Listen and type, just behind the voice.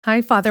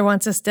Hi, Father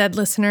Wants Us Dead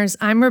listeners.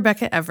 I'm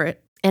Rebecca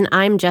Everett. And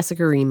I'm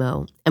Jessica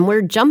Remo. And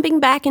we're jumping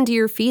back into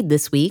your feed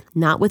this week,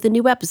 not with a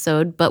new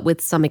episode, but with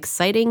some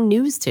exciting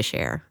news to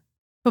share.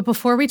 But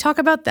before we talk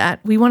about that,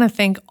 we want to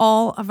thank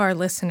all of our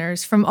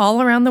listeners from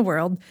all around the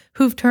world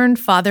who've turned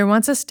Father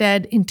Wants Us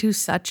Dead into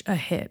such a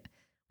hit.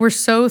 We're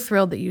so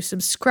thrilled that you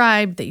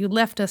subscribed, that you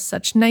left us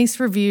such nice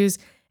reviews,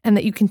 and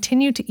that you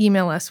continue to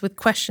email us with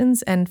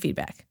questions and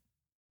feedback.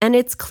 And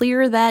it's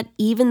clear that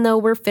even though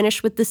we're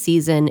finished with the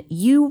season,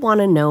 you want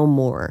to know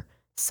more.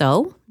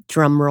 So,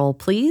 drum roll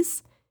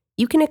please,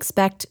 you can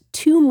expect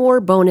 2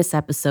 more bonus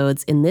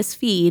episodes in this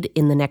feed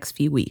in the next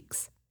few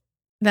weeks.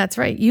 That's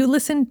right. You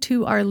listened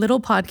to our little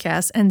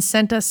podcast and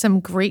sent us some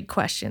great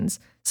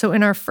questions. So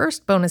in our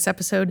first bonus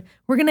episode,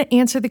 we're going to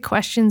answer the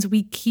questions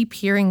we keep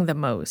hearing the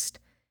most.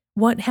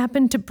 What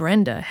happened to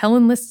Brenda,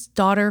 Helen List's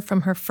daughter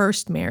from her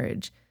first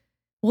marriage?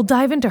 We'll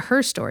dive into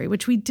her story,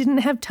 which we didn't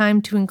have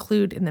time to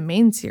include in the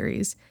main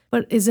series,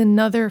 but is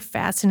another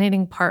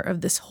fascinating part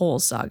of this whole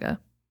saga.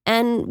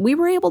 And we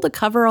were able to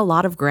cover a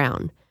lot of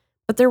ground,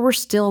 but there were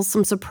still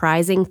some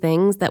surprising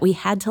things that we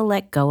had to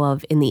let go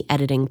of in the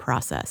editing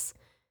process.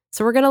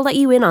 So we're going to let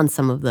you in on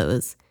some of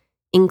those,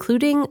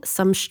 including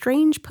some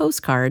strange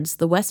postcards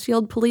the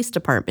Westfield Police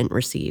Department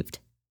received.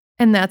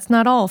 And that's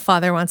not all,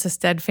 Father Wants Us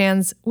Dead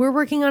fans. We're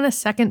working on a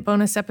second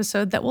bonus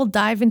episode that will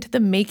dive into the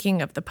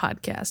making of the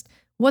podcast,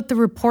 what the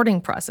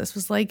reporting process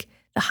was like,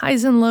 the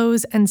highs and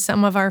lows, and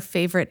some of our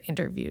favorite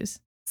interviews.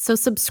 So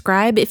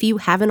subscribe if you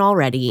haven't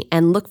already,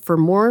 and look for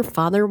more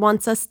Father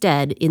Wants Us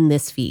Dead in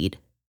this feed.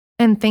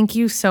 And thank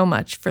you so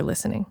much for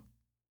listening.